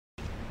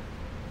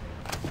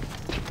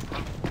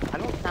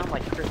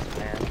Tetris,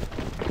 man.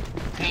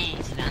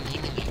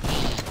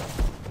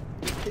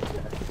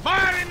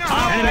 Fire in the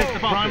hole! Enemy's the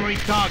primary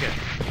target.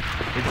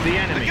 It's the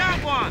enemy. I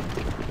got one!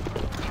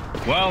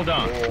 Well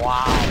done.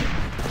 Wow.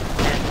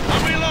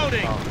 I'm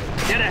reloading!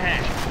 Get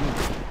ahead.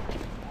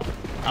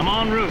 I'm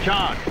en route.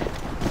 Charge.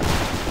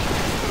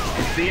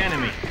 It's the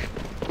enemy.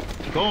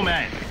 Go,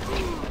 man.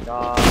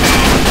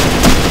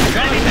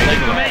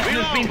 Information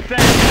has been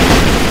sent.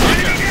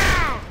 Enemy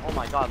down! Oh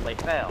my god, they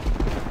failed.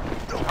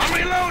 I'm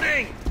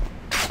reloading!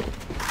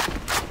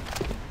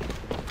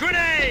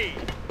 Grenade!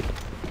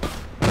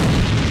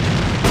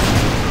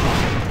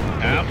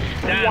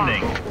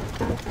 Outstanding. Wow.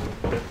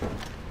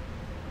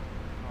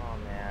 Oh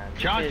man.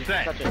 Charge This is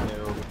set. such a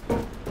noob.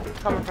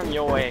 Coming from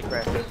your way,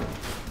 Chris.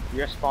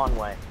 Your spawn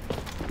way.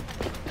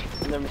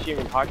 And the machine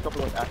gun hard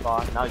scoping with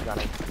FR, now he's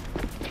running.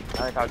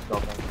 Now he's hard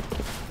scoping.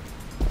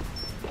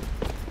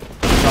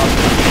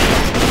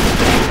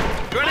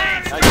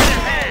 Grenade!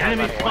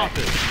 Enemy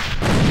spotted.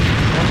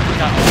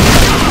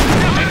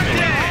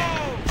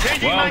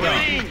 Changing Well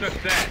magazine! done.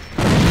 Success.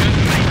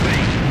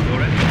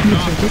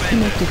 User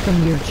disconnected from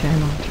your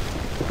channel.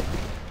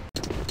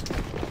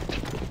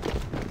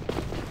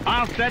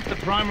 I'll set the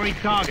primary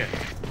target.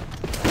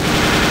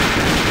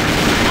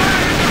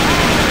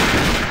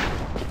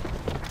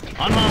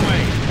 On my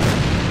way.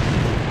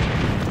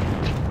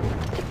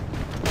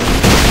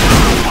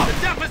 The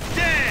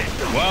deficit!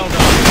 Well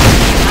done.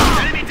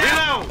 Enemy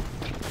down!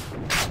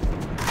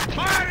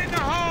 Fire in the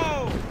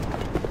hole!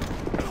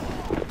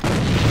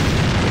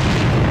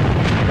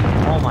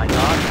 Oh my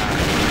god,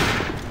 guys.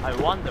 I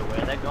wonder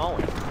where they're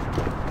going.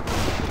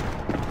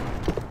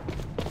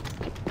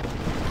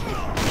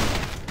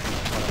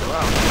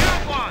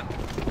 Got one!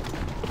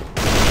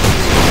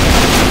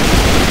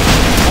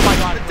 Oh my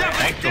god, The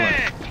deficit!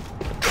 Excellent.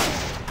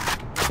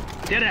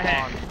 Get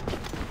ahead.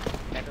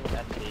 Connected with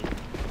FD.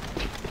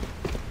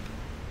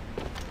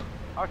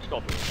 Hard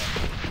scoping with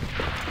it.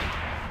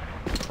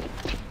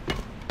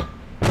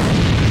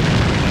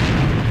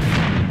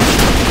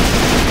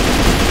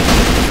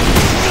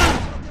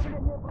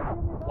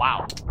 Wow.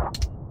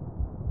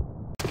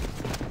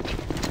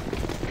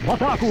 В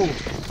атаку!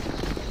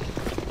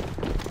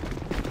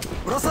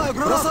 Бросаю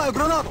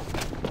гранату!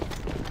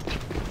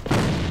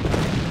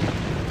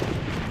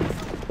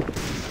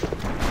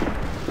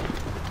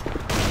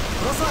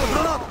 Бросаю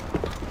гранату!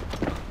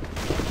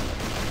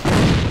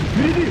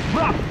 Впереди,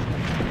 враг!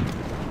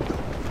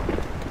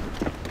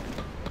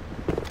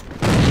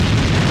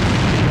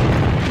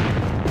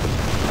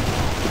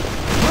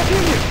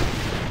 Противник!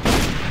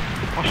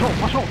 Пошел!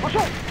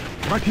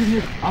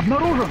 Противник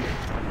обнаружен!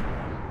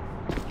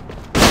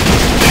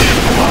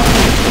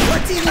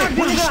 Противник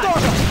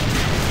уничтожен!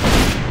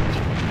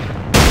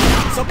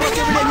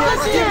 Сопротивление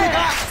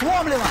противника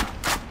сломлено!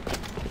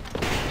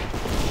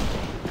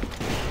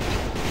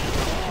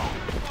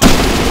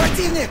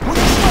 Противник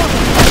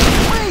уничтожен!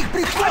 Мы их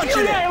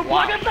прикончили!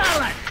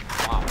 Благодарность!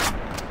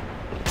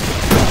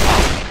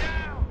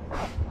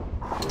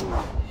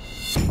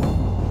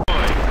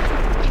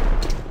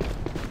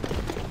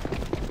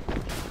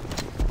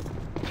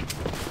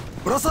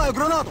 Бросаю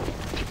гранату!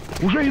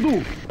 Уже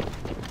иду!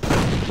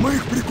 Мы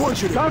их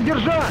прикончили! Как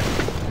держать?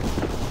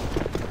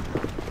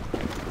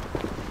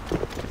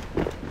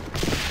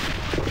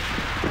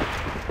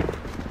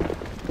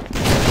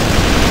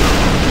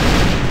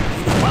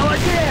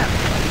 Молодец!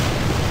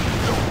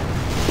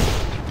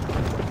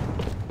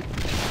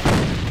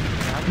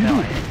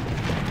 Иду!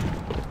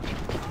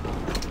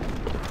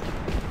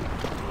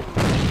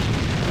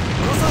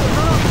 Бросаю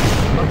гранату!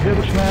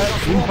 Разведочная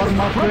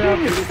информация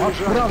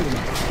отправлена!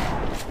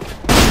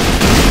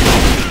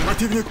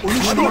 Противник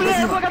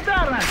уничтожен!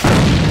 Благодарность!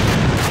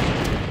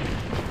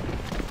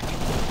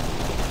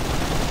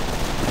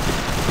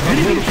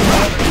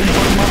 Разведочная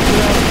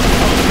информация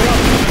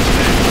отправлена!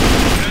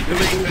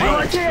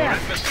 Молодец!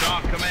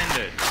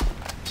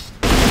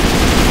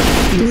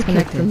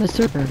 Disconnect from the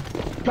server.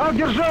 Как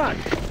держать?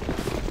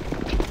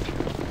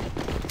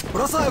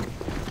 Бросаю!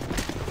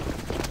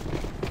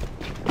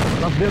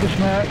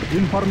 Разведочная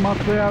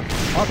информация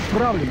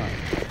отправлена!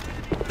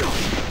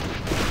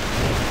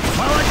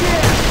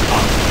 Молодец!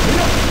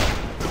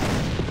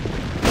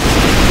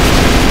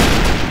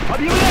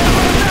 Объявляем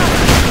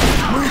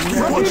благодарность! Мы их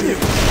прикончили!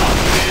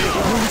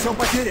 Мы несем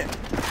потери!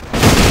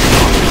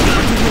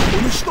 Противник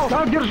уничтожен!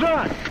 Как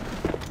держать?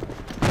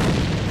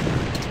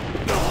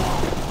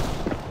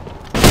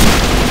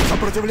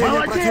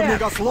 Сопротивление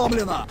противника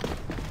сломлено!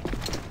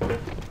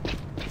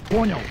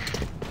 Понял!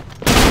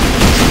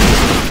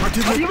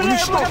 Противник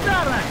уничтожен!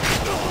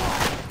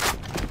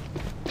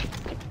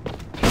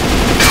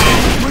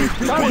 Мы их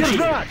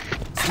прикончили!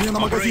 Смена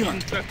магазина!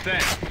 Operation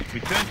success.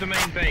 Return to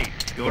main base.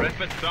 Your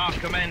efforts are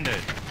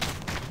commended.